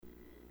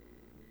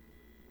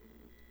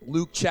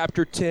Luke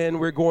chapter 10,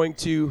 we're going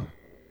to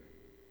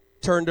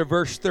turn to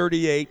verse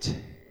 38.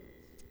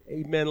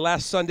 Amen.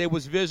 Last Sunday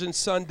was Vision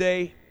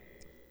Sunday.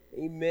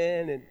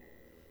 Amen. And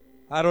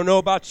I don't know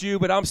about you,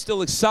 but I'm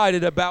still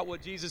excited about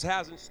what Jesus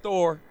has in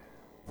store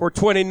for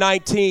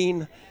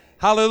 2019.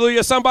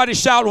 Hallelujah. Somebody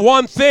shout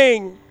one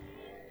thing.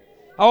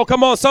 Oh,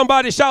 come on.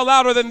 Somebody shout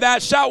louder than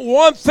that. Shout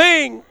one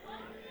thing.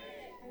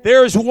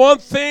 There is one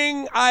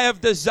thing I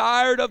have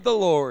desired of the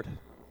Lord.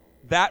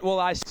 That will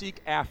I seek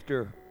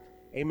after.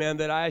 Amen.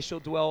 That I shall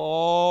dwell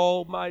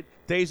all my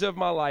days of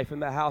my life in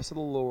the house of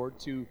the Lord,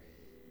 to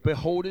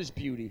behold his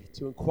beauty,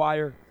 to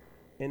inquire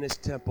in his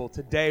temple.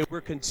 Today we're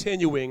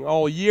continuing,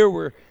 all year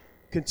we're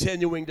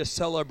continuing to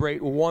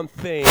celebrate one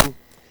thing.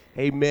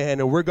 Amen.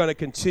 And we're going to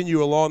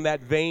continue along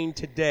that vein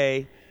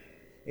today.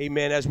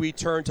 Amen. As we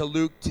turn to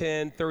Luke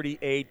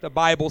 10:38, the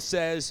Bible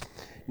says,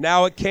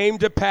 "Now it came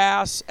to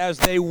pass as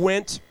they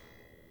went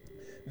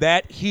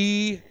that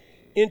he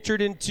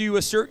entered into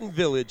a certain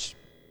village,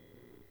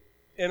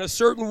 and a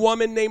certain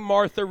woman named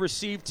Martha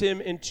received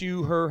him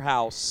into her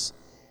house.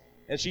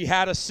 And she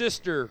had a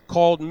sister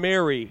called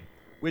Mary,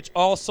 which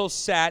also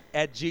sat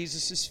at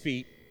Jesus'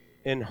 feet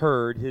and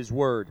heard his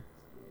word.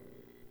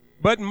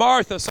 But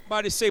Martha,"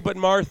 somebody say, but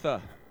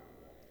Martha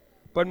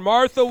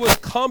was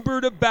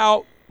cumbered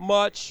about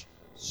much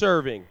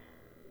serving,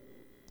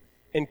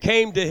 and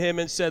came to him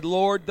and said,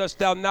 Lord, dost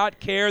thou not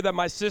care that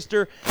my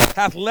sister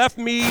hath left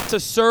me to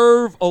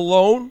serve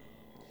alone?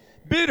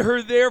 Bid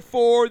her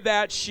therefore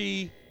that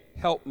she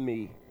help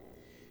me.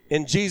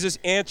 And Jesus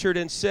answered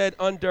and said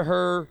unto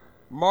her,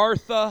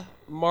 Martha,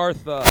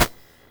 Martha,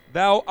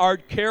 thou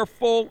art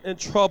careful and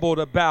troubled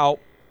about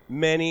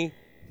many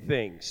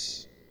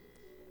things.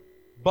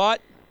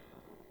 But,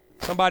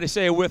 somebody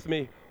say it with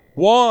me,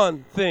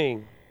 one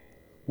thing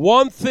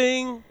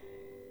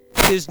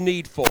is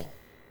needful.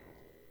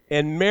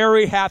 And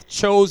Mary hath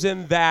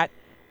chosen that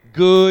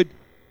good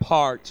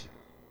part,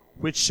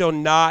 which shall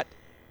not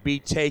be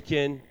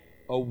taken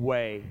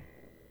away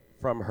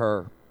from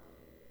her.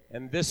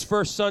 And this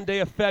first Sunday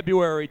of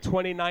February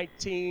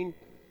 2019,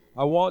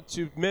 I want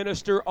to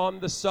minister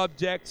on the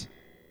subject,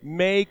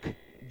 make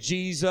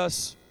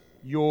Jesus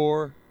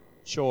your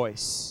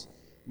choice.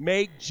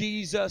 Make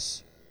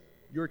Jesus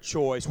your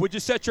choice. Would you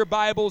set your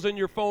Bibles and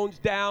your phones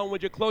down?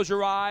 Would you close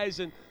your eyes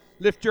and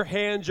lift your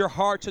hands, your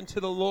hearts unto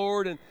the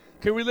Lord? And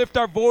can we lift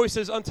our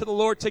voices unto the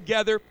Lord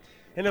together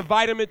and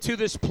invite him into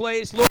this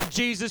place? Lord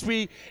Jesus,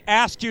 we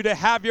ask you to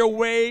have your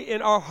way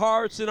in our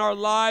hearts and our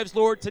lives,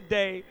 Lord,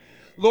 today.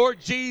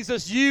 Lord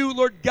Jesus, you,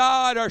 Lord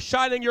God, are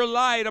shining your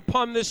light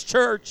upon this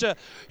church.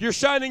 You're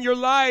shining your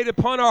light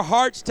upon our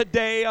hearts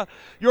today.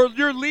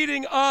 You're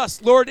leading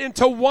us, Lord,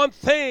 into one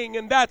thing,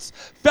 and that's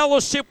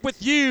fellowship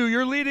with you.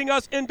 You're leading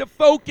us into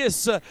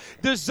focus,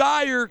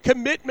 desire,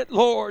 commitment,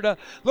 Lord.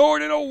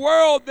 Lord, in a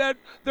world that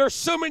there's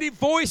so many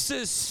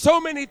voices, so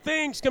many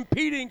things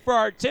competing for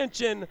our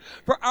attention,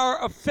 for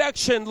our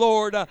affection,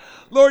 Lord.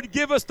 Lord,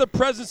 give us the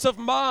presence of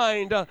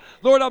mind.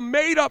 Lord, a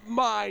made-up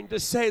mind to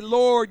say,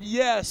 Lord,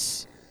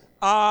 yes,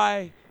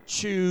 I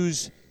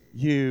choose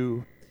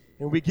you.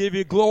 And we give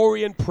you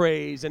glory and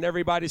praise. And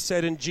everybody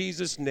said in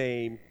Jesus'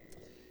 name,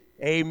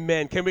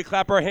 amen. Can we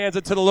clap our hands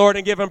unto the Lord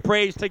and give him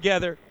praise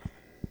together?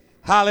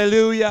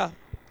 Hallelujah.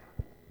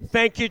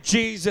 Thank you,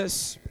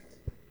 Jesus.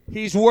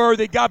 He's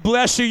worthy. God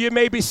bless you. You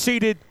may be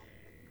seated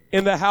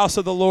in the house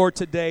of the Lord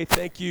today.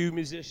 Thank you,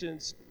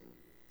 musicians.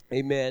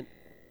 Amen.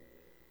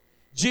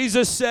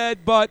 Jesus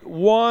said, but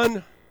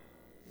one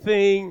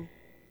thing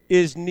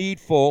is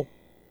needful,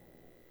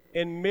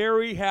 and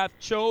Mary hath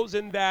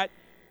chosen that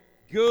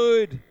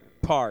good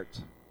part,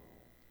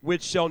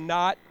 which shall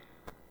not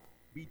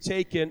be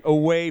taken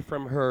away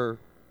from her.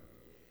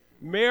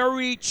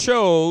 Mary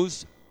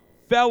chose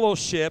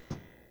fellowship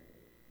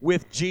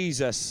with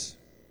Jesus.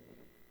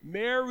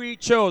 Mary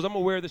chose, I'm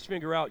going to wear this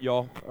finger out,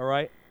 y'all, all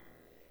right?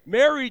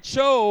 Mary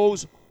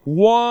chose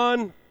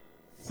one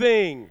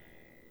thing.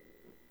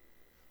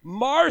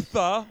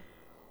 Martha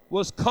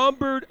was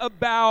cumbered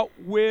about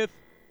with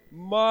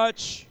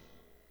much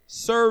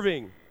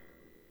serving.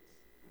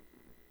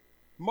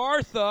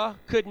 Martha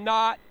could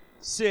not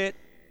sit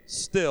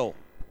still.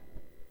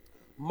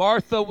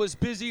 Martha was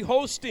busy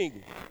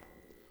hosting.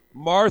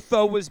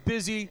 Martha was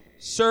busy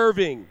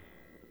serving.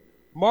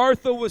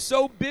 Martha was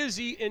so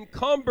busy,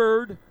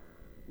 encumbered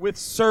with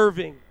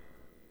serving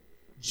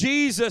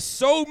Jesus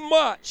so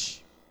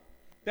much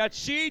that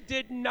she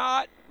did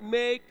not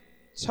make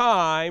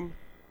time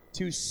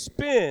to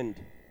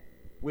spend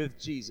with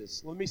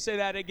Jesus. Let me say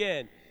that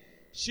again.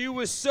 She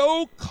was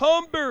so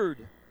cumbered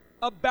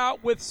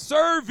about with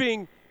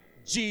serving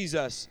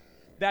Jesus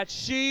that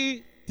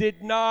she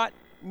did not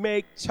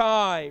make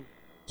time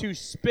to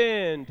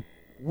spend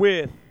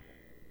with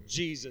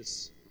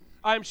Jesus.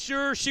 I'm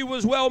sure she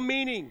was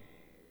well-meaning.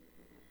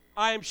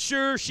 I'm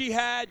sure she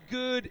had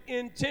good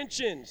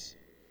intentions.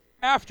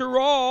 After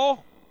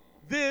all,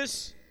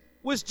 this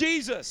was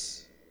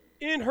Jesus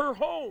in her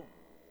home.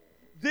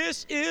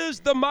 This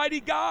is the mighty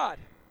God,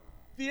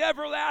 the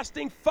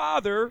everlasting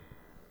Father,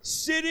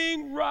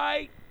 sitting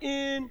right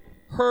in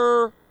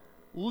her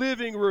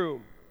living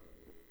room.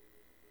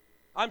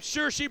 I'm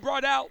sure she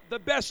brought out the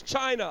best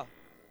china,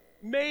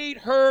 made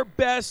her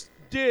best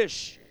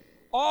dish,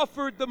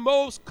 offered the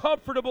most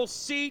comfortable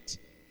seat,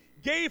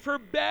 gave her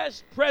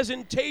best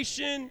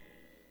presentation,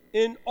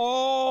 and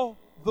all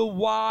the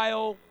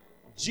while,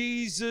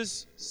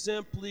 Jesus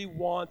simply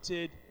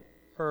wanted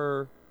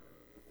her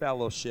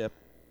fellowship.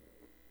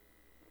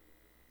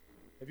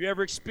 Have you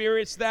ever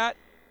experienced that?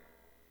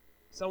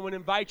 Someone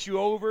invites you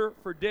over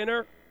for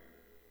dinner,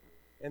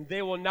 and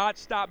they will not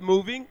stop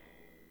moving.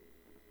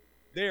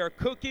 They are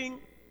cooking.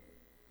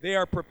 They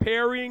are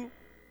preparing.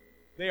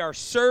 They are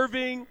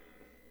serving.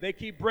 They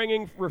keep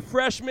bringing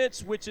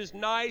refreshments, which is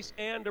nice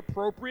and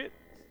appropriate.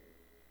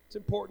 It's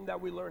important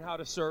that we learn how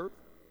to serve.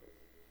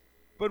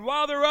 But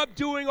while they're up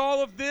doing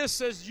all of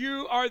this, as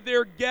you are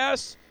their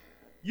guests,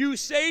 you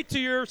say to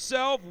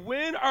yourself,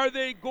 when are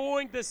they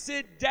going to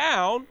sit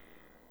down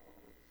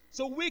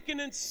so we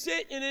can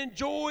sit and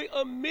enjoy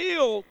a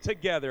meal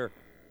together?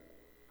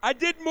 I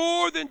did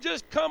more than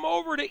just come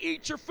over to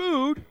eat your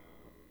food.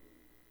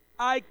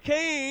 I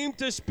came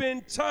to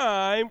spend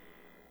time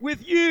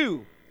with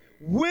you.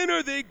 When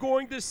are they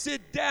going to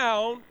sit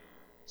down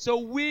so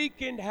we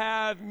can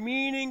have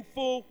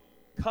meaningful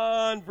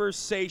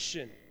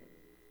conversation?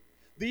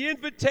 The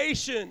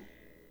invitation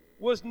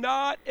was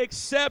not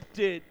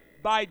accepted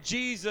by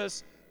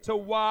Jesus to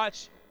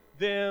watch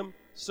them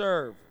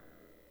serve.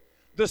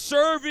 The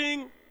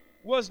serving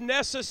was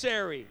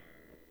necessary.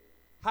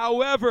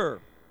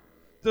 However,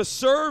 the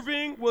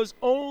serving was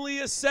only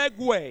a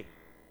segue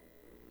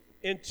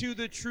into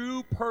the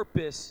true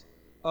purpose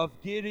of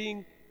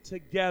getting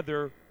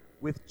together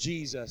with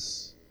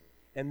Jesus.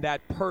 And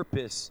that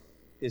purpose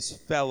is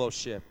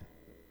fellowship.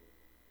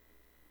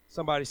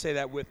 Somebody say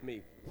that with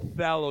me.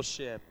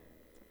 Fellowship.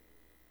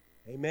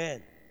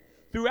 Amen.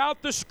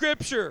 Throughout the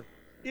scripture,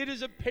 it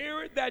is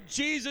apparent that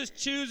Jesus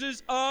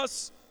chooses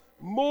us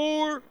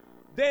more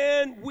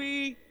than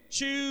we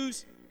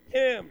choose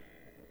him.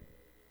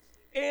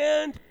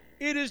 And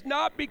it is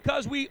not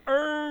because we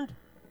earned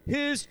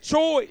his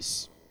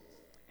choice.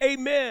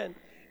 Amen.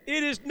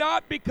 It is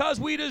not because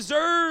we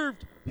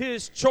deserved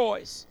his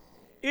choice.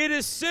 It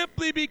is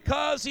simply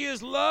because he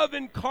is love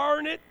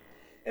incarnate,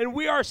 and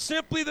we are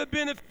simply the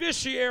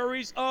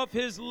beneficiaries of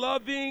his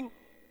loving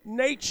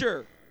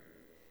nature.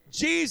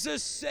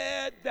 Jesus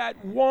said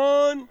that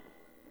one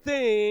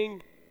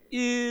thing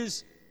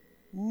is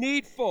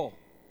needful,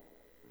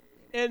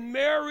 and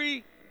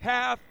Mary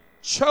hath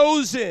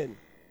chosen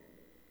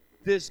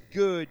this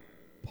good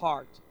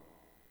part.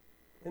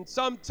 And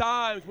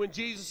sometimes when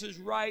Jesus is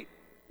right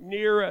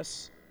near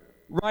us,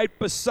 right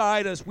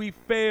beside us, we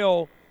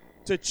fail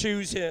to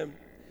choose him.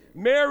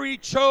 Mary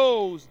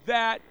chose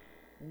that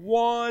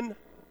one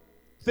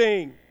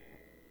thing.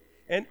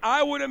 And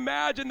I would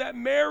imagine that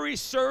Mary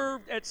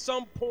served at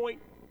some point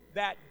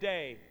that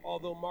day,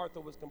 although Martha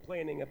was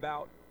complaining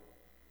about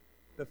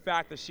the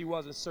fact that she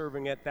wasn't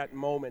serving at that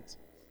moment.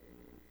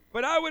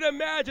 But I would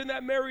imagine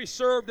that Mary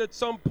served at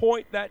some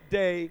point that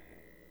day.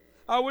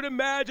 I would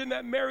imagine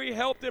that Mary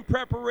helped in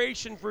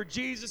preparation for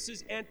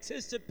Jesus'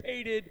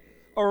 anticipated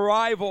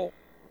arrival.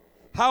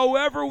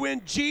 However,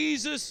 when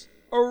Jesus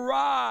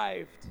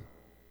arrived,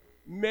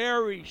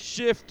 Mary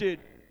shifted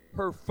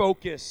her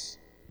focus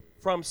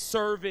from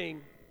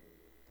serving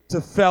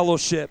to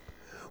fellowship.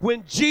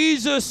 When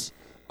Jesus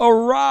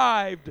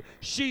arrived,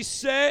 she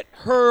set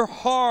her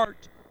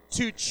heart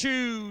to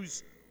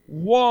choose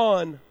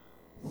one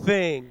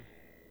thing.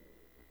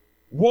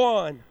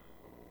 One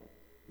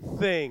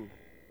thing.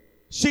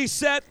 She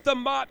set the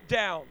mop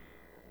down.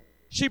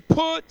 She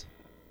put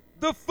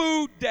the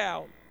food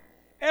down.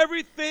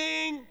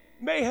 Everything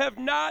may have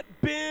not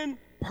been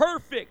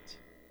perfect,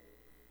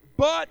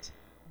 but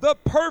the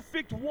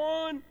perfect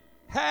one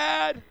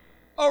had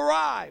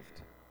arrived.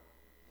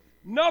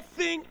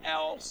 Nothing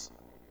else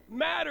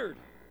mattered.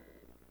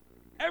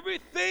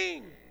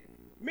 Everything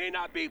may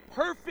not be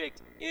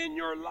perfect in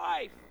your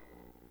life,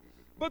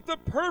 but the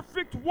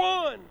perfect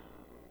one,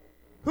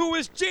 who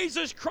is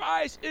Jesus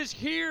Christ, is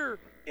here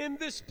in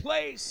this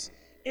place,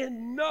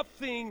 and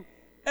nothing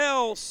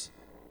else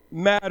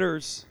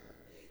matters.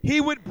 He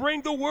would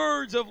bring the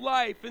words of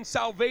life and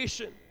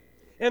salvation,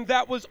 and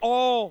that was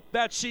all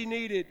that she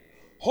needed.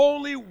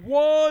 Only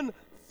one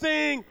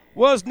thing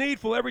was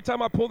needful. Every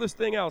time I pull this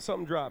thing out,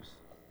 something drops.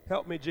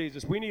 Help me,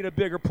 Jesus. We need a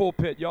bigger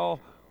pulpit, y'all.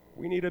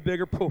 We need a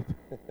bigger pulpit.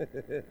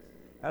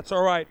 That's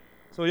all right.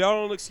 So y'all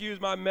don't excuse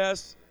my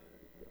mess.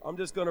 I'm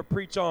just going to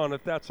preach on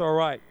if that's all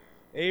right.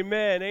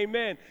 Amen,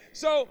 amen.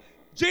 So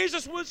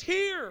Jesus was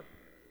here,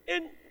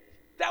 and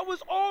that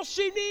was all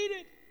she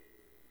needed.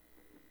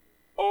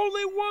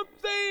 Only one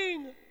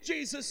thing,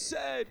 Jesus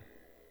said,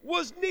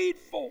 was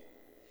needful,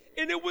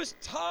 and it was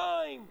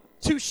time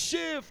to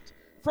shift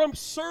from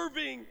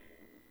serving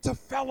to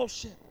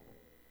fellowship.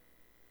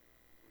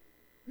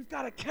 We've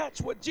got to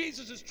catch what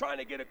Jesus is trying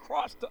to get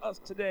across to us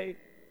today.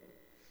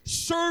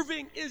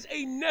 Serving is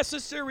a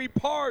necessary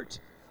part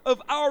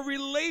of our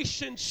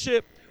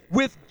relationship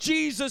with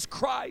Jesus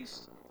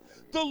Christ.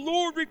 The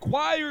Lord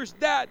requires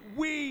that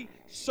we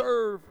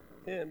serve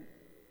him.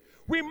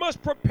 We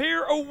must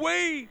prepare a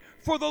way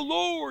for the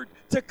Lord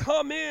to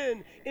come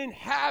in and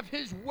have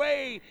his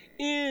way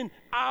in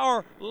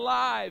our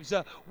lives.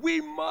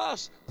 We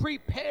must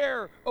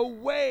prepare a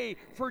way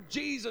for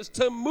Jesus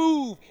to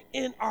move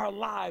in our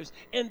lives,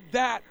 and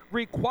that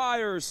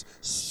requires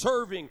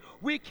serving.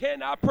 We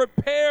cannot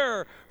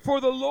prepare for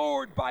the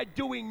Lord by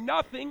doing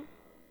nothing.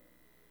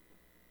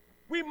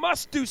 We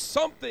must do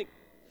something.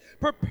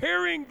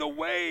 Preparing the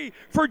way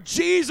for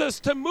Jesus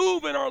to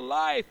move in our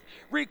life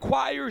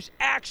requires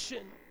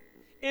action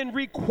and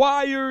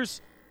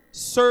requires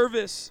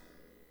service.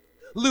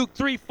 Luke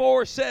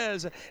 3:4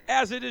 says,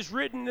 as it is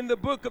written in the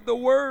book of the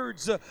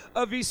words of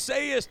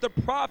Isaiah the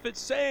prophet,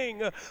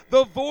 saying,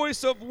 the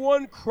voice of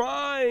one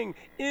crying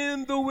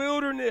in the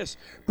wilderness,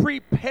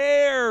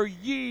 prepare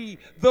ye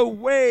the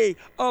way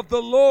of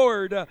the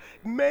Lord,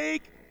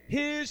 make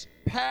his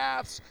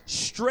paths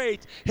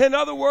straight. In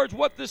other words,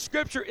 what the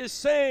scripture is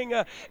saying,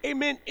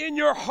 amen, in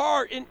your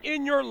heart and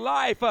in your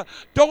life,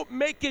 don't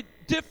make it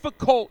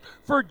difficult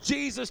for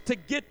Jesus to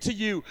get to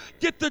you.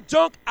 Get the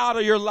junk out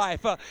of your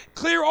life.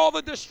 Clear all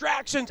the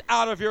distractions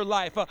out of your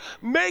life.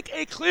 Make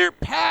a clear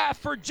path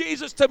for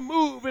Jesus to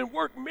move and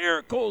work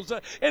miracles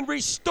and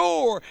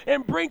restore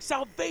and bring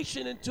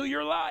salvation into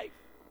your life.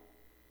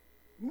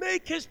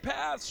 Make his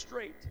path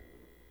straight.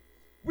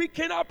 We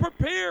cannot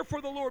prepare for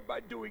the Lord by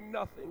doing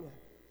nothing.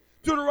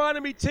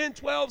 Deuteronomy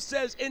 10:12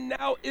 says, and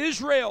now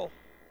Israel,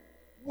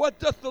 what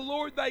doth the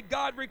Lord thy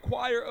God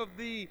require of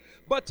thee,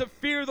 but to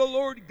fear the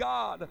Lord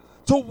God,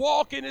 to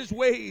walk in his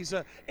ways,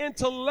 and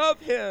to love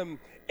him,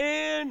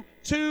 and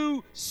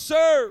to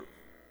serve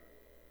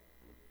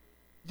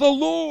the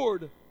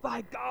Lord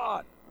thy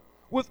God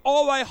with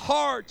all thy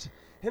heart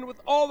and with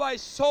all thy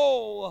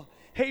soul.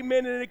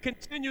 Amen. And it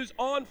continues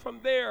on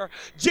from there.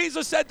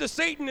 Jesus said to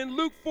Satan in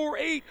Luke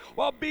 4:8,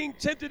 while being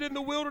tempted in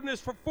the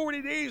wilderness for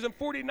 40 days and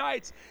 40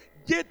 nights,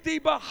 get thee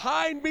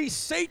behind me,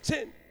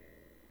 Satan.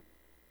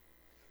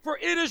 For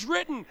it is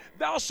written,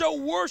 thou shalt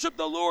worship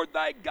the Lord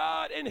thy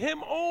God, and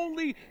him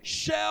only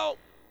shalt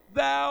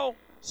thou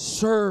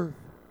serve.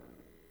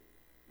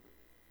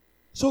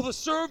 So to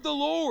serve the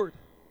Lord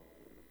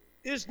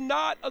is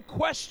not a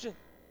question.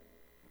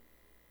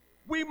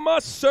 We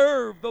must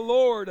serve the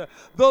Lord.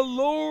 The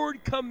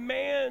Lord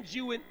commands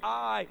you and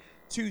I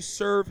to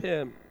serve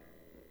him.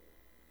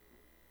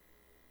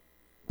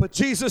 But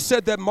Jesus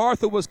said that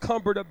Martha was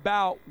cumbered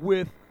about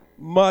with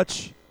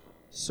much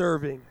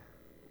serving.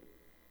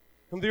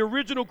 And the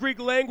original Greek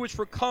language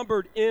for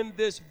cumbered in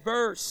this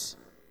verse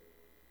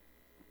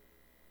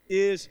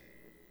is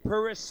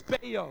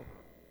perispeo.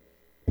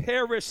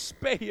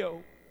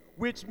 Perispeo,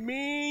 which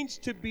means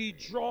to be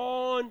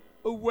drawn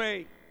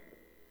away,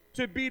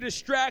 to be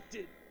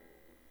distracted,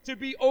 to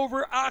be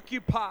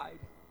overoccupied,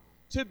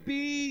 to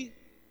be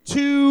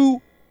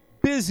too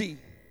busy.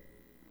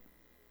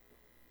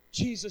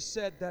 Jesus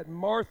said that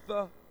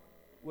Martha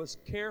was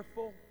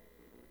careful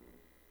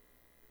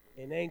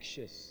and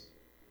anxious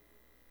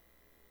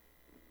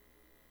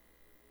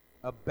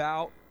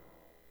about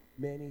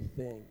many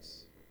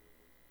things.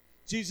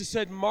 Jesus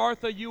said,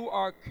 Martha, you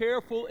are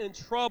careful and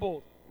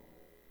troubled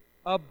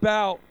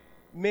about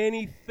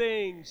many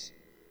things.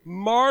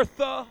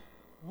 Martha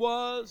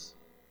was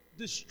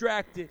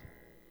distracted.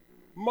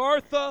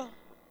 Martha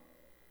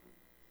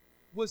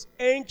was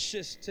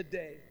anxious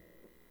today.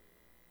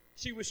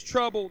 She was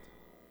troubled.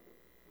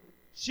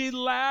 She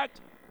lacked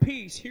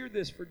peace. Hear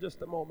this for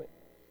just a moment.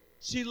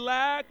 She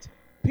lacked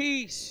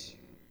peace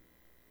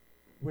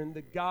when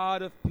the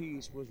God of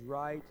peace was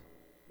right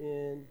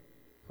in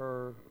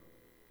her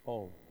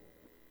home.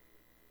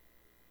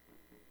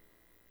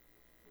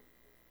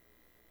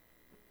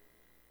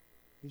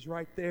 He's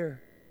right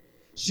there.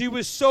 She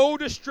was so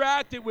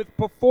distracted with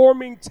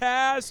performing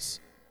tasks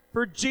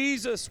for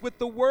Jesus with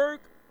the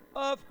work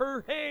of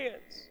her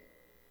hands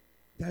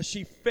that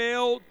she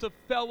failed to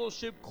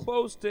fellowship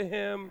close to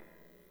him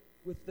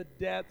with the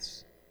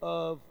depths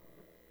of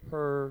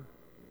her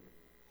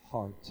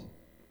heart.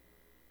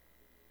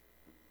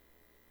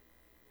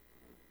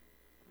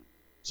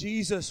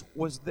 Jesus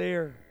was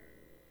there,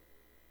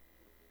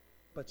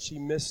 but she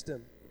missed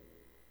him.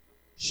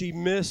 She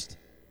missed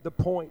the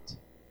point.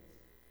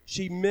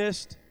 She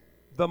missed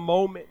the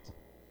moment.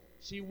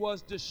 She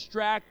was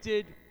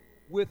distracted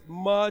with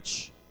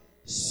much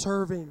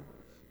serving,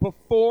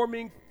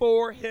 performing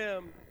for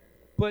him,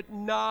 but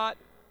not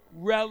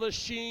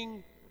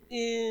relishing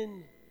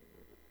in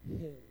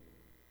him.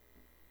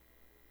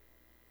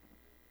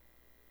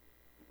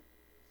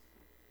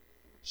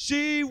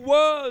 She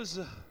was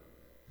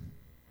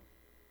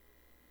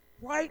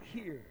right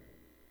here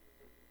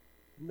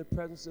in the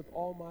presence of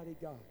Almighty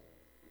God,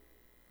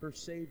 her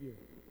Savior,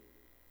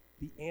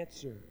 the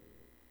answer,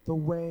 the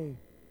way,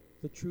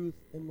 the truth,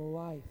 and the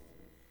life.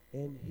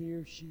 And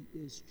here she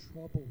is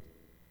troubled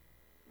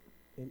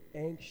and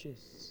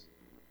anxious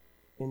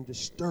and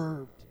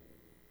disturbed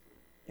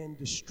and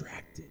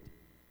distracted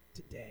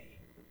today.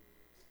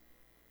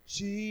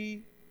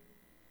 She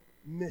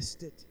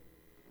missed it.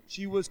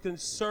 She was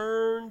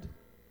concerned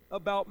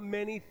about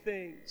many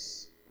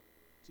things,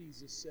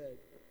 Jesus said.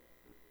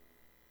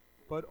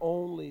 but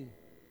only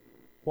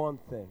one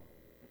thing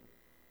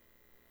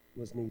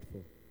was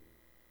needful.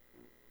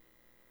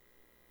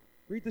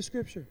 Read the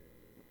scripture.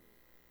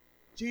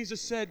 Jesus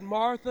said,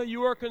 Martha,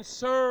 you are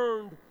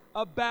concerned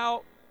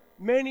about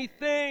many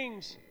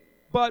things,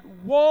 but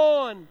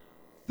one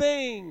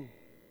thing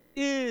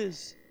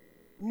is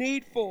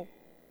needful.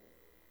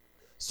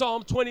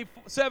 Psalm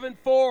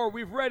 27:4,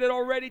 we've read it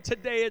already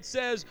today. It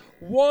says,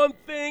 one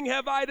thing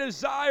have I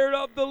desired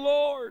of the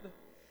Lord,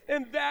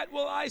 and that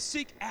will I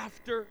seek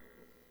after,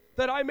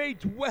 that I may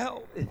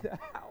dwell in the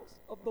house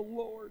of the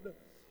Lord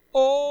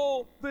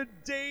all the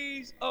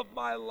days of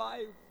my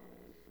life,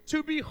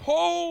 to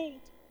behold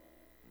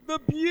the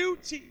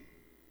beauty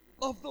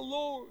of the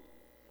Lord,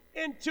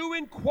 and to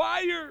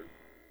inquire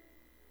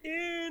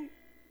in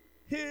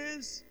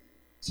his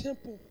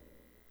temple.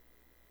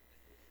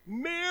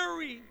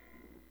 Mary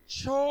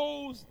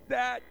chose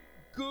that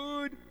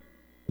good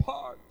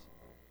part.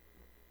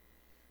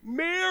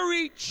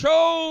 Mary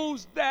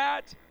chose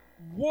that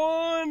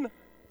one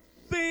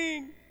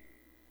thing.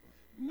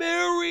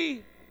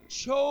 Mary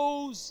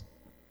chose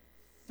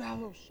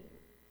fellowship.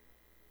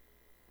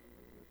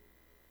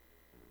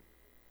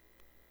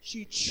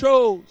 She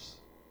chose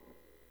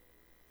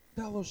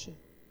fellowship.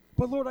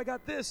 But Lord, I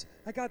got this,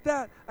 I got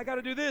that, I got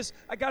to do this,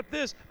 I got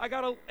this, I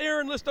got an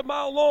errand list a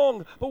mile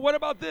long. But what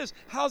about this?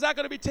 How's that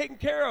going to be taken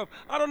care of?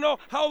 I don't know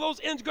how those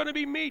ends going to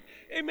be met.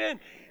 Amen.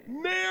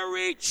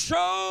 Mary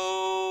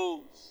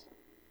chose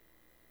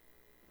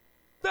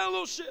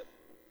fellowship.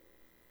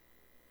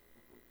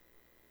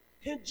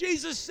 And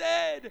Jesus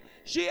said,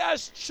 she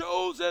has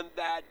chosen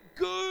that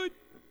good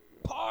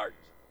part.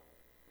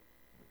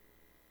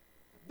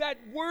 That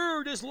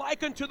word is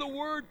likened to the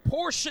word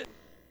portion,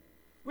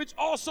 which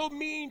also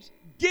means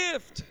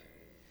gift.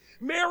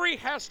 Mary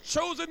has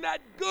chosen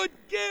that good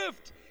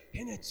gift,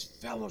 and it's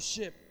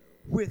fellowship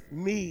with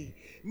me.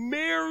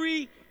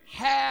 Mary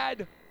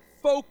had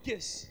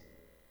focus.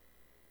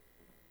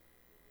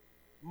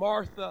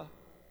 Martha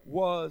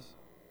was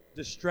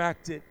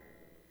distracted.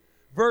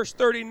 Verse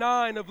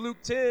 39 of Luke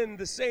 10,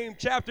 the same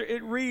chapter,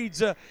 it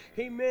reads,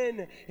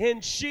 amen,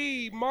 and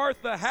she,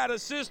 Martha, had a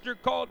sister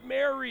called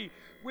Mary,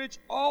 which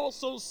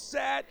also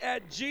sat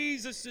at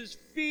Jesus'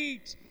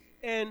 feet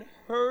and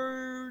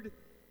heard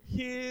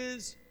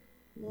his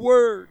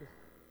word.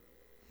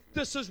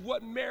 This is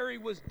what Mary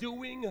was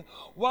doing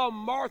while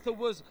Martha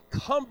was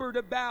cumbered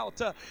about.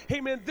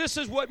 Amen. This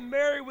is what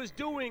Mary was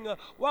doing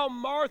while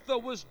Martha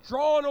was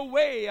drawn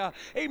away.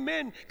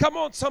 Amen. Come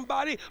on,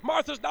 somebody.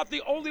 Martha's not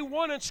the only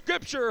one in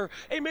Scripture,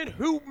 amen,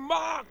 who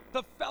mocked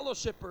the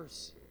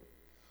fellowshippers,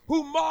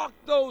 who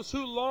mocked those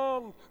who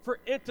longed for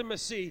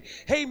intimacy.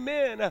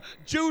 Amen.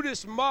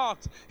 Judas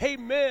mocked.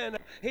 Amen.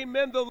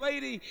 Amen. The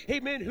lady,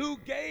 amen, who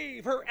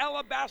gave her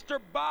alabaster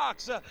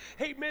box,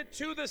 amen,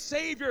 to the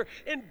Savior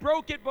and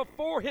broke it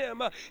before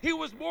him. He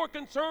was more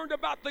concerned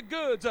about the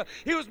goods.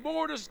 He was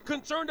more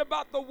concerned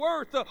about the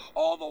worth,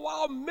 all the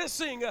while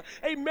missing,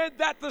 amen,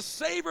 that the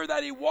Savior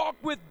that he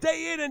walked with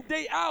day in and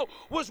day out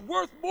was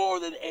worth more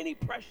than any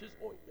precious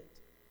ointment.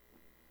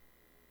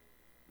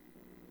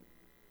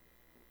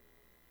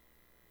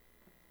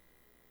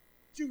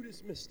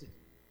 Judas missed it.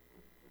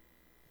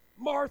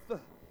 Martha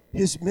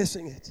is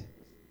missing it.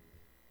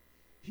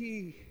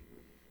 He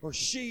or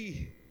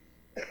she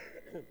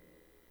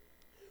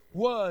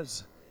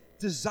was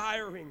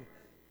desiring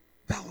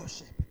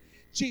fellowship.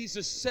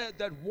 Jesus said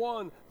that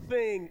one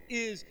thing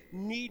is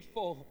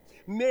needful.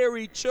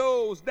 Mary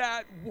chose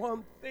that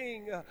one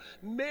thing.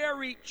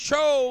 Mary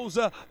chose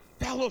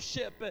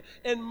fellowship,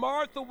 and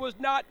Martha was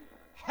not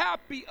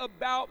happy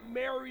about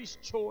Mary's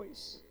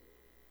choice.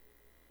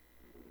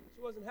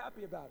 She wasn't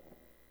happy about it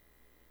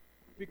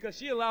because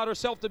she allowed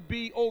herself to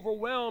be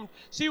overwhelmed.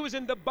 She was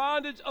in the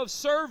bondage of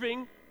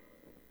serving,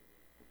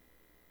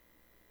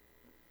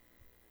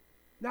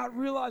 not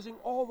realizing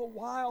all the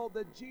while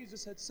that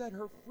Jesus had set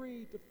her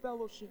free to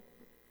fellowship.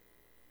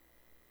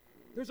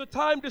 There's a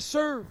time to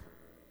serve,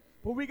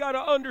 but we got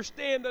to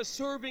understand that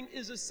serving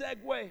is a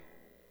segue.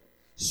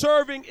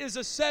 Serving is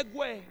a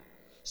segue.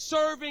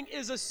 Serving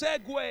is a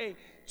segue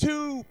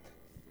to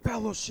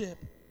fellowship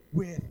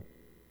with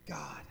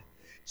God.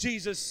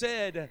 Jesus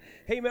said,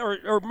 amen,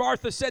 or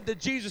Martha said to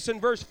Jesus in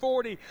verse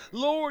 40,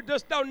 Lord,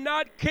 dost thou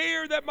not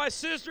care that my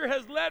sister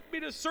has left me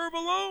to serve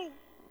alone?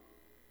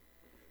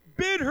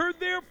 Bid her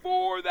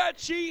therefore that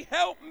she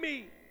help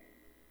me.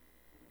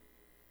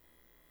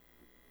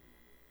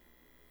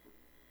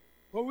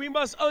 What we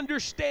must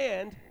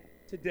understand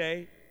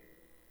today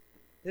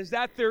is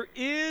that there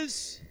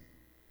is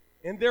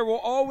and there will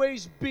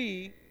always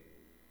be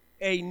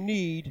a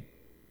need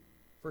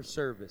for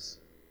service.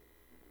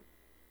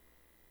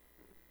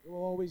 There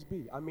will always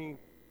be. I mean,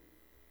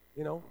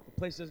 you know, the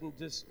place doesn't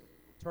just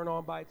turn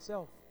on by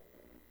itself.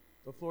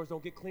 The floors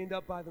don't get cleaned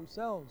up by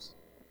themselves.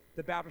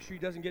 The baptistry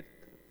doesn't get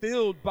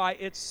filled by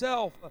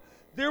itself.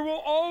 There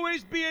will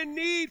always be a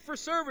need for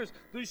service.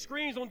 These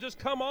screens don't just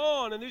come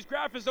on, and these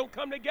graphics don't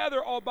come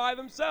together all by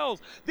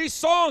themselves. These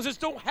songs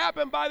just don't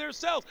happen by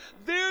themselves.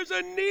 There's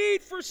a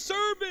need for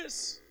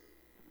service.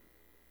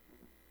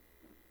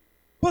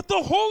 But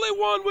the Holy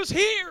One was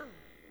here.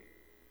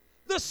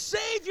 The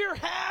Savior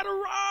had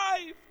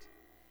arrived.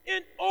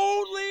 And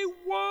only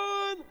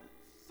one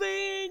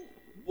thing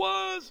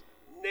was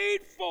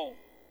needful: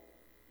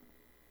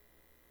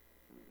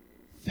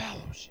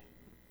 fellowship.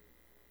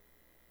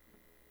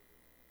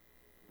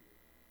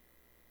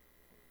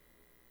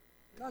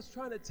 God's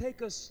trying to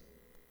take us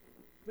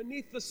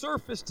beneath the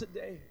surface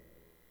today.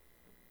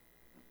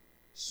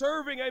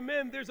 Serving,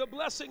 amen. There's a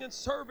blessing in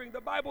serving.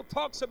 The Bible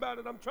talks about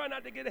it. I'm trying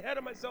not to get ahead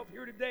of myself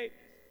here today.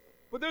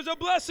 But there's a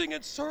blessing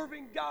in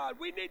serving God.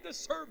 We need to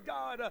serve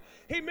God.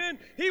 Amen.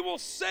 He will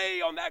say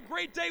on that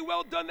great day,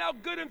 "Well done, thou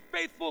good and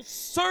faithful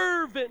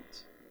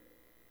servant."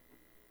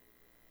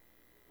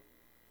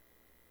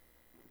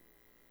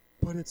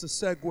 But it's a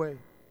segue.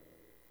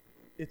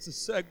 It's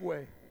a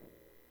segue.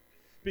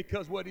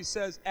 Because what he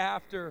says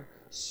after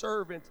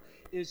servant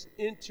is,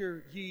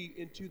 "Enter ye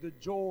into the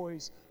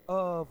joys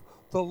of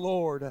the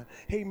Lord."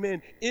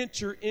 Amen.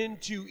 Enter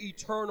into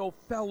eternal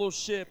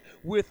fellowship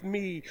with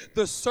me.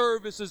 The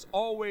service is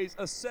always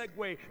a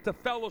segue to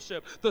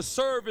fellowship. The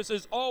service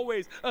is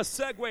always a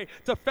segue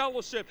to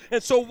fellowship.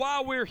 And so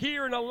while we're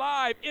here and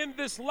alive in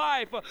this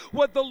life,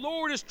 what the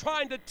Lord is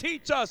trying to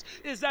teach us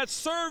is that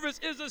service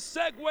is a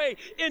segue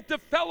into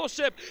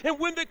fellowship. And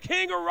when the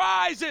King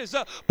arises,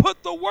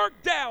 put the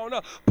work down,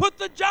 put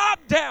the job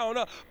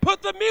down,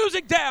 put the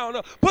music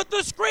down, put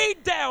the screen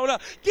down,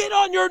 get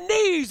on your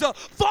knees,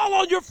 fall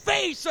on your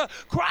face,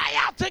 cry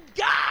out to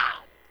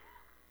God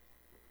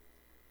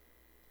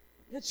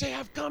and say,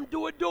 "I've come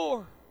to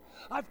adore.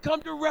 I've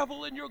come to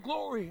revel in your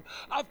glory.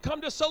 I've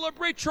come to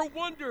celebrate your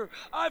wonder.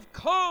 I've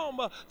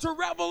come to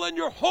revel in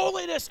your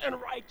holiness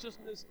and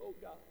righteousness, oh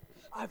God.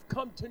 I've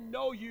come to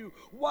know you."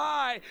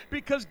 Why?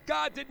 Because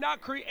God did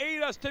not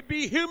create us to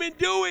be human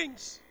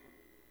doings.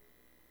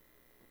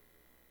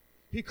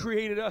 He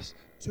created us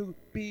to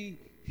be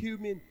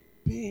human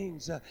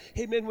beings.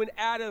 Amen. When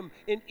Adam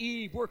and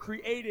Eve were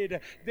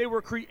created, they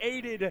were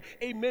created,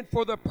 amen,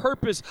 for the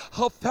purpose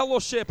of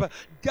fellowship.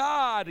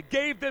 God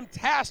gave them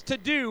tasks to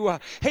do.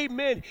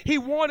 Amen. He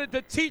wanted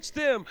to teach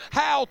them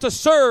how to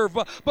serve,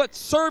 but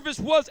service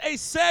was a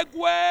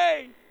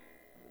segue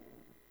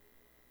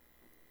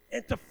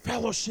into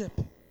fellowship,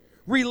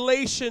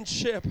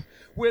 relationship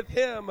with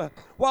him.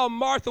 While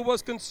Martha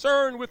was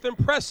concerned with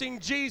impressing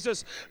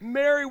Jesus,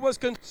 Mary was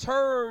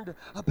concerned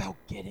about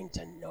getting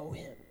to know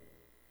him.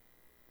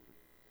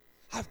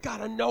 I've got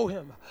to know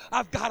him.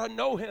 I've got to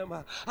know him.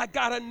 I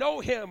got to know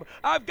him.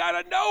 I've got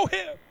to know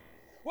him.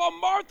 While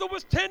Martha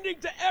was tending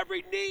to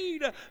every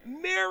need,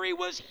 Mary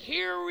was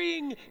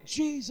hearing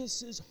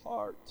Jesus'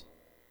 heart.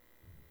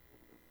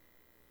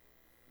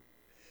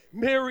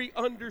 Mary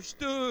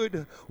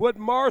understood what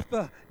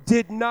Martha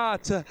did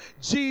not.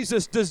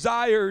 Jesus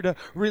desired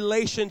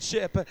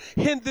relationship.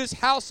 In this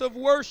house of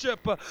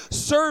worship,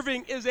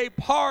 serving is a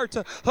part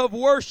of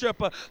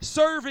worship.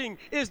 Serving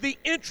is the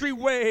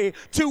entryway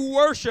to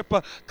worship.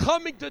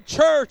 Coming to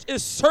church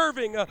is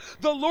serving.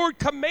 The Lord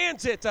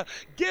commands it.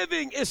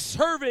 Giving is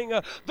serving.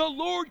 The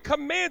Lord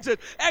commands it.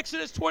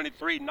 Exodus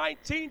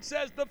 23:19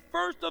 says, "The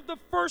first of the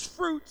first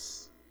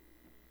fruits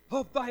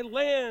of thy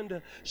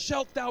land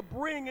shalt thou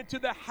bring into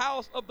the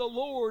house of the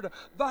Lord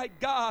thy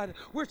God."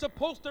 We're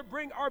supposed to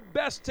bring our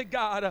best to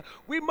God.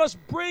 We must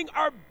bring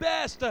our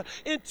best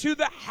into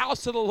the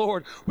house of the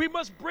Lord. We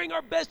must bring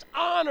our best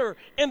honor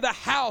in the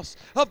house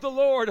of the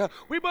Lord.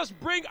 We must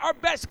bring our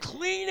best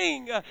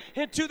cleaning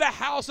into the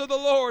house of the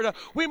Lord.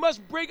 We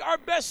must bring our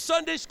best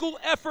Sunday school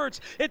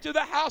efforts into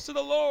the house of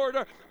the Lord.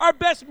 Our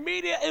best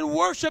media and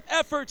worship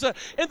efforts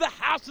in the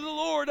house of the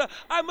Lord.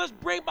 I must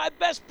bring my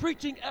best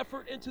preaching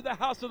effort into the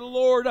house of the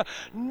Lord,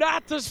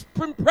 not to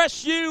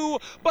impress you,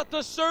 but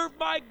to serve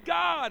my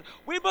God.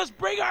 We must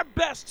bring our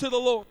best to the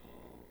Lord.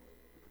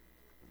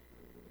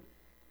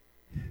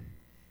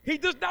 He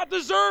does not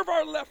deserve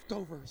our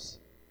leftovers.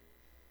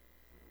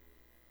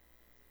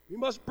 We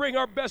must bring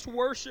our best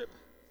worship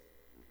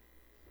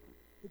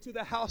into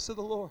the house of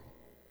the Lord.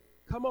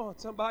 Come on,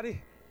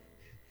 somebody.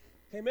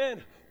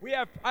 Amen.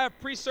 I have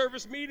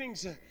pre-service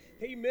meetings.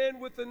 Amen,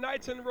 with the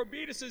Knights and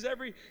Robiduses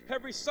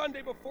every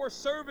Sunday before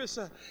service.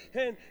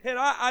 And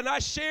I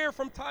share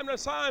from time to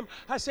time.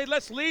 I say,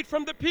 let's lead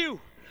from the pew.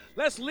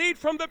 Let's lead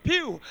from the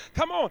pew.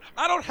 Come on.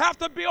 I don't have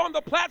to be on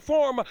the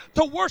platform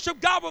to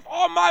worship God with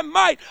all my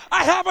might.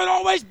 I haven't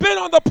always been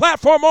on the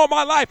platform all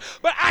my life,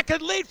 but I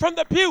can lead from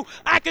the pew.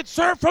 I can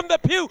serve from the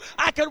pew.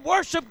 I can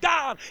worship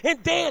God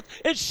and dance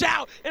and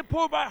shout and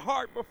pour my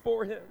heart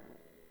before him.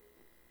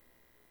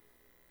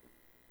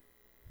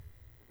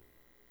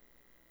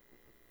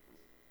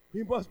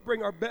 We must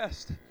bring our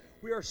best.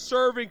 We are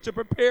serving to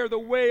prepare the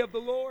way of the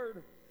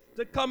Lord,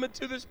 to come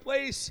into this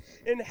place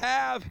and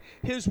have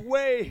his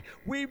way.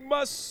 We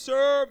must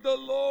serve the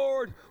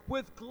Lord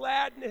with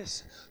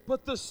gladness,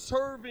 but the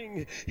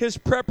serving is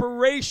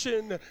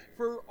preparation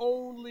for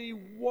only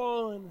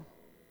one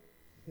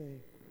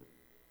thing.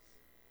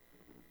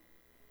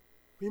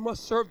 We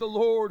must serve the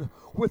Lord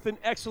with an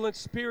excellent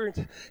spirit.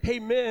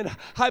 Amen.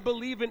 I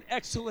believe in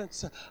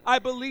excellence. I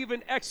believe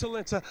in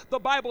excellence. The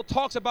Bible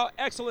talks about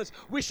excellence.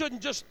 We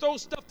shouldn't just throw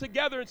stuff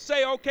together and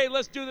say, okay,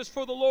 let's do this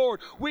for the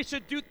Lord. We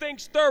should do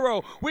things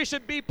thorough. We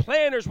should be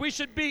planners. We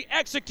should be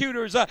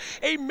executors.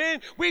 Amen.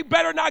 We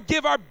better not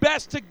give our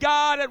best to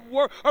God at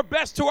work, our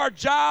best to our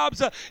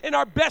jobs, and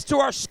our best to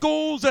our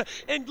schools,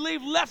 and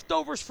leave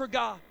leftovers for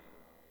God.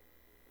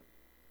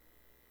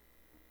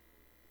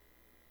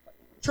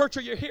 Church,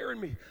 are you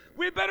hearing me?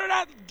 We better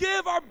not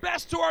give our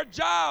best to our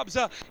jobs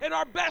and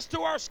our best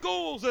to our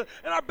schools and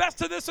our best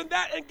to this and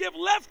that and give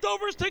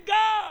leftovers to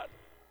God.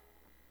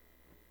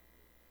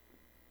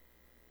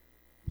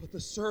 But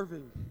the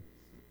serving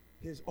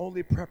is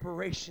only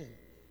preparation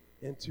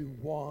into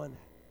one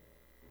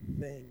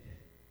thing,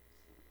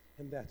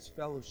 and that's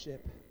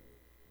fellowship.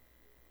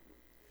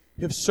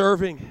 If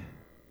serving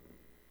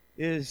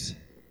is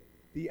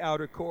the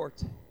outer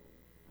court,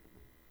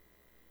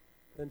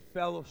 then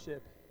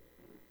fellowship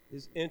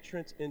is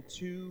entrance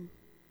into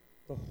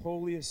the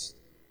holiest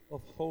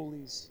of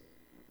holies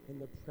in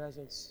the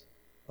presence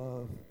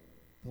of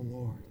the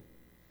Lord.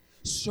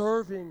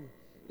 Serving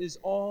is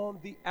on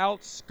the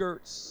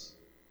outskirts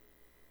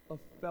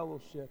of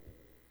fellowship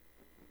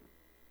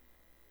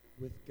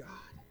with God.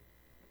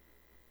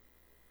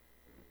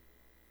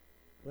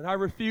 When I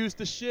refuse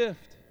to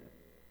shift,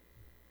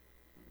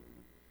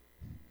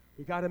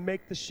 we got to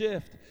make the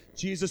shift.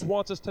 Jesus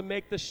wants us to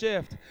make the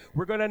shift.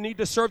 We're going to need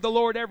to serve the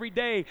Lord every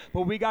day,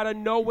 but we got to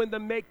know when to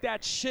make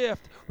that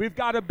shift. We've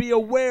got to be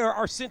aware.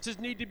 Our senses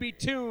need to be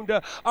tuned.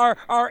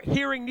 Our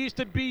hearing needs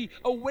to be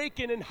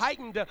awakened and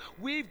heightened.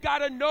 We've got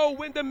to know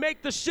when to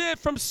make the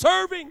shift from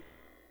serving.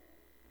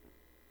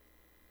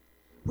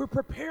 We're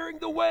preparing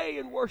the way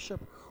in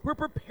worship. We're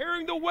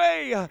preparing the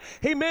way.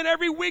 Amen.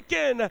 Every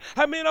weekend.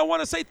 I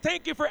want to say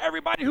thank you for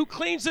everybody who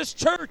cleans this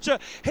church.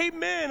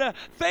 Amen.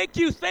 Thank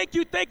you, thank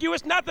you, thank you.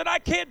 It's not that I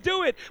can't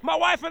do it. My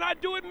wife and I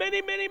do it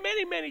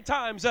many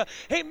times.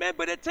 Amen.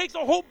 But it takes a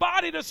whole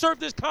body to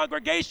serve this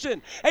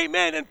congregation.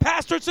 Amen. And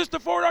Pastor and Sister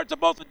Ford aren't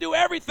supposed to do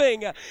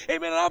everything.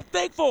 Amen. And I'm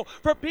thankful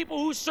for people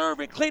who serve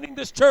in cleaning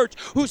this church,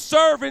 who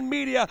serve in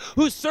media,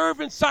 who serve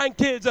in Sign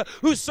Kids,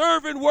 who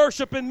serve in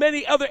worship and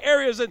many other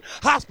areas, and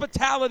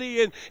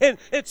hospitality and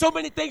so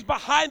many things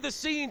behind the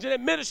scenes and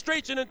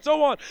administration and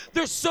so on.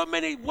 There's so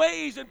many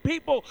ways and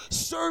people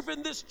serve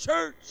in this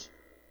church.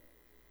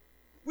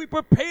 We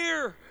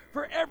prepare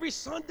for every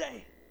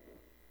Sunday.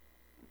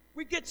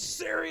 We get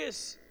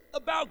serious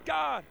about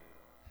God.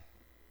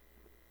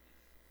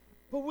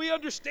 But we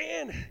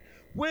understand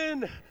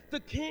when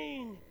the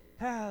King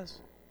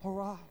has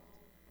arrived.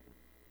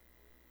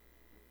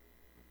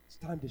 It's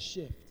time to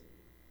shift.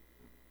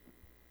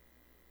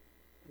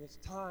 And it's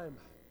time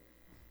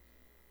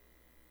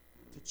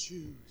to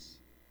choose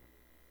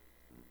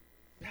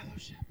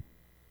fellowship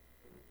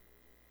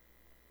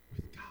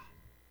with God.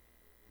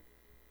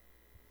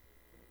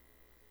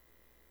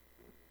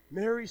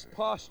 Mary's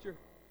posture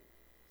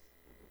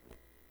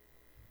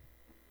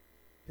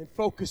and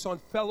focus on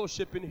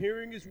fellowship and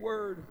hearing His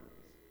word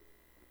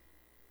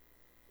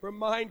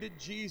reminded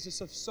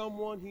Jesus of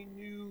someone He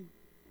knew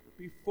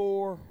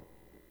before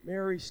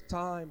Mary's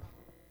time.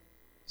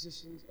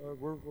 Musicians,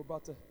 we're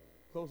about to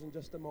close in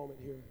just a moment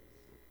here.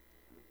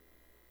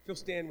 If you'll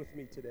stand with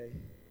me today.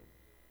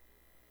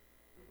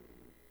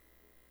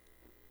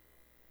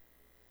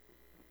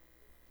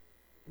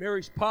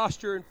 Mary's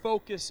posture and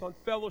focus on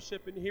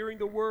fellowship and hearing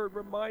the word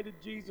reminded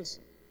Jesus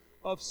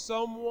of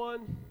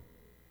someone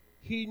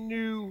He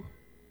knew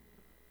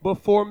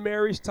before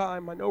Mary's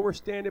time. I know we're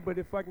standing, but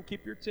if I can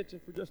keep your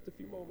attention for just a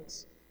few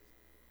moments.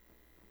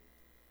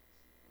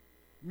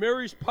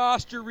 Mary's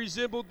posture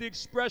resembled the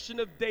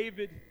expression of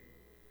David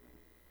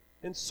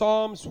in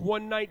Psalms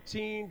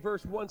 119,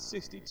 verse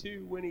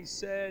 162, when he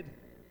said,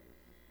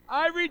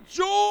 I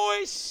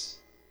rejoice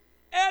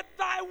at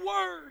thy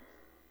word,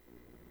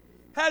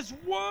 as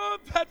one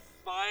that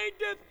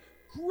findeth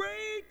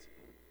great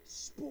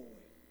spoil.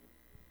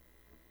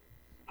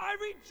 I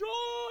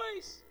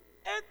rejoice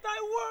at thy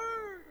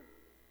word,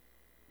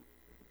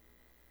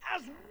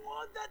 as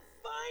one that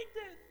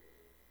findeth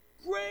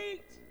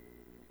great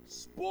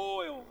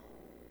spoil.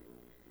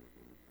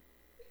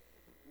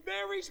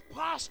 Mary's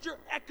posture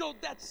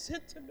echoed that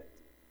sentiment.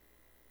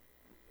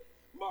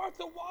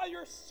 Martha, while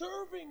you're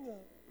serving,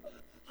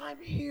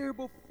 I'm here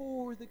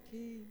before the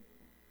King.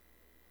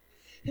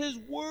 His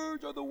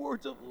words are the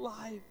words of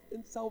life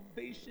and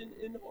salvation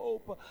and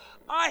hope.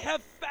 I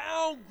have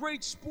found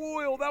great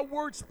spoil. That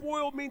word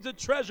spoil means a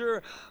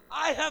treasure.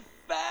 I have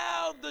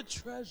found the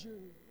treasure,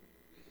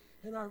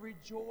 and I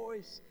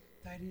rejoice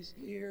that He's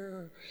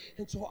here.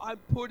 And so I'm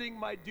putting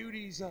my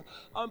duties,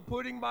 I'm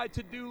putting my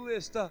to-do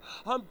list,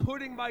 I'm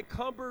putting my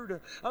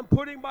cupboard, I'm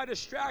putting my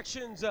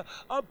distractions,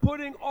 I'm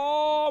putting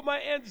all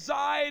my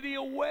anxiety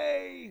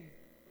away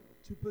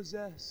to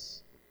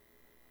possess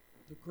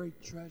the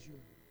great treasure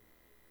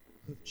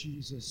of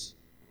Jesus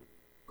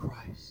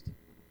Christ.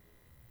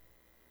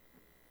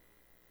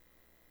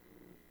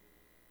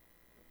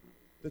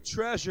 The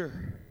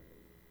treasure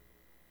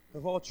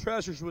of all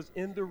treasures was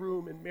in the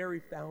room, and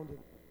Mary found it.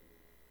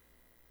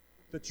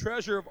 The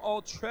treasure of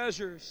all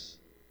treasures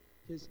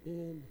is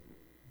in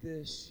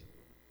this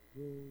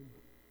room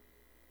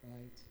right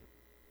now.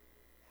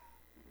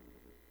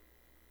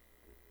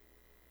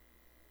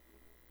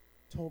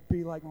 Don't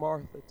be like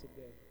Martha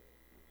today.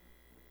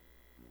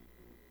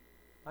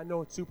 I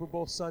know it's Super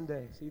Bowl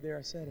Sunday. See there,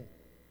 I said it.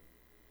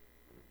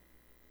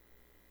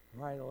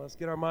 All right, let's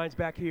get our minds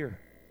back here.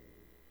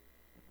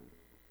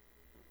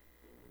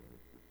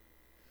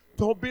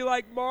 Don't be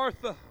like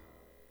Martha,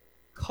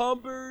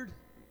 cumbered,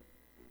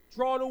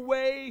 drawn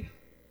away,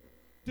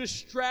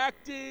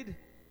 distracted,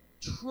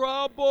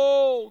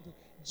 troubled.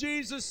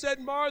 Jesus said,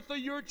 Martha,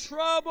 you're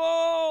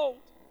troubled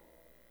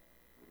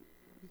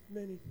with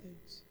many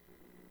things.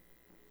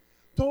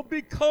 Don't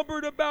be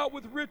cumbered about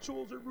with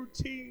rituals or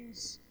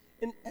routines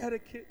and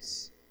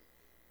etiquettes.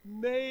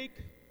 Make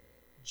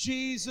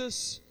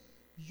Jesus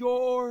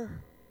your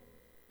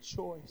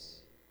choice.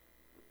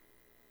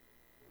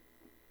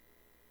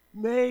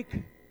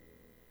 Make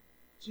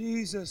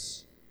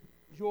Jesus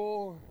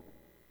your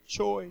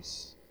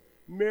choice.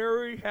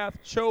 Mary hath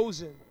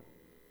chosen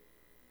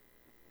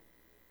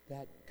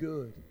that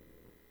good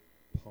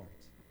part.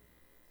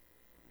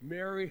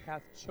 Mary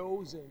hath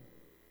chosen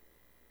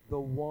the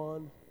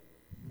one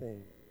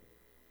thing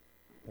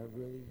that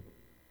really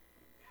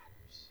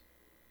matters.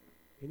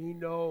 And he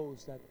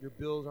knows that your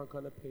bills aren't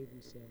going to pay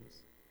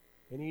themselves.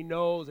 And he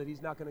knows that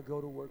he's not going to go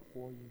to work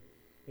for you.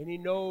 And he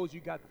knows you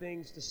got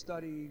things to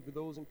study for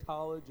those in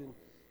college and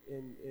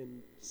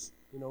in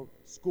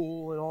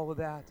school and all of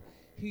that.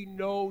 He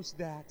knows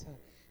that.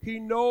 He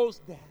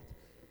knows that.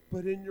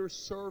 But in your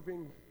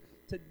serving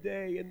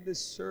today, in this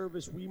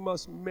service, we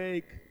must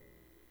make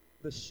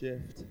the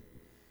shift.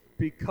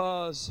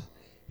 Because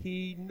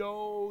he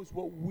knows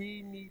what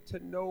we need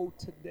to know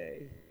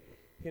today.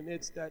 And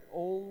it's that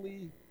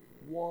only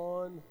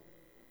one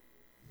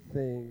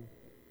thing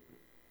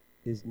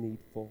is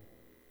needful.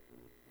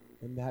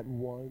 And that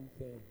one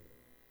thing,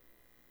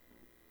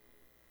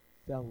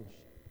 fellowship,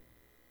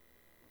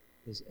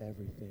 is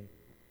everything.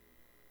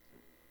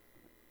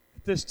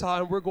 At this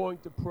time, we're going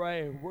to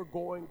pray. We're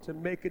going to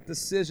make a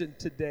decision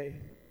today.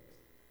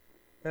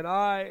 And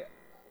I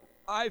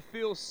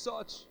feel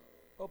such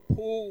a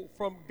pull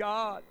from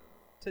God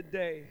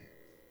today,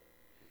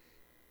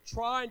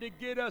 trying to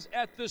get us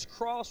at this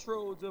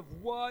crossroads of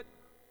what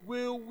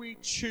will we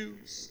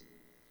choose?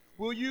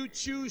 Will you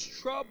choose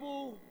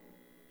trouble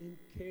and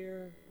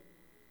care?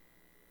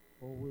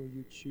 Or will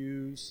you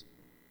choose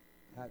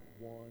that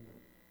one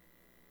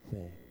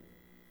thing?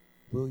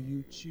 Will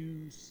you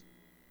choose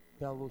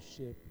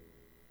fellowship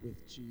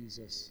with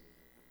Jesus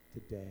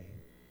today?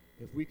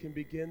 If we can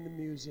begin the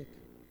music,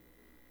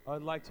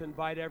 I'd like to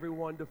invite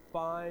everyone to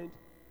find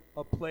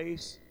a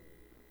place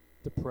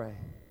to pray.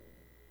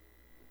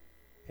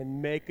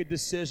 And make a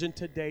decision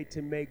today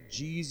to make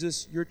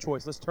Jesus your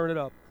choice. Let's turn it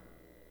up.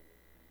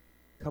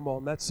 Come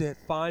on, that's it.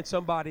 Find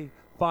somebody.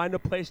 Find a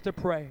place to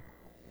pray.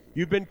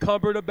 You've been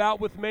cumbered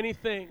about with many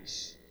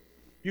things.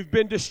 You've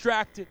been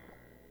distracted.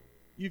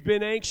 You've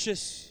been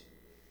anxious.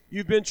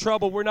 You've been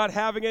troubled. We're not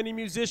having any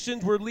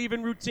musicians. We're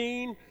leaving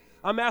routine.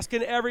 I'm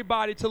asking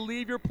everybody to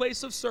leave your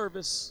place of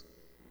service.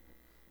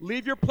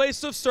 Leave your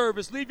place of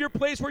service. Leave your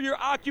place where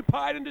you're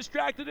occupied and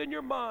distracted in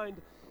your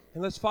mind.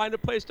 And let's find a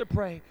place to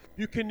pray.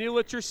 You can kneel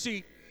at your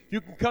seat.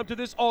 You can come to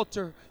this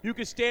altar. You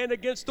can stand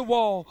against the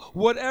wall.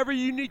 Whatever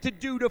you need to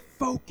do to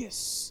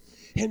focus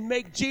and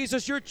make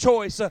Jesus your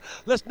choice.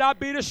 Let's not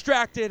be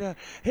distracted.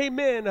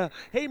 Amen.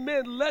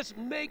 Amen. Let's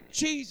make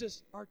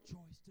Jesus our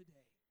choice.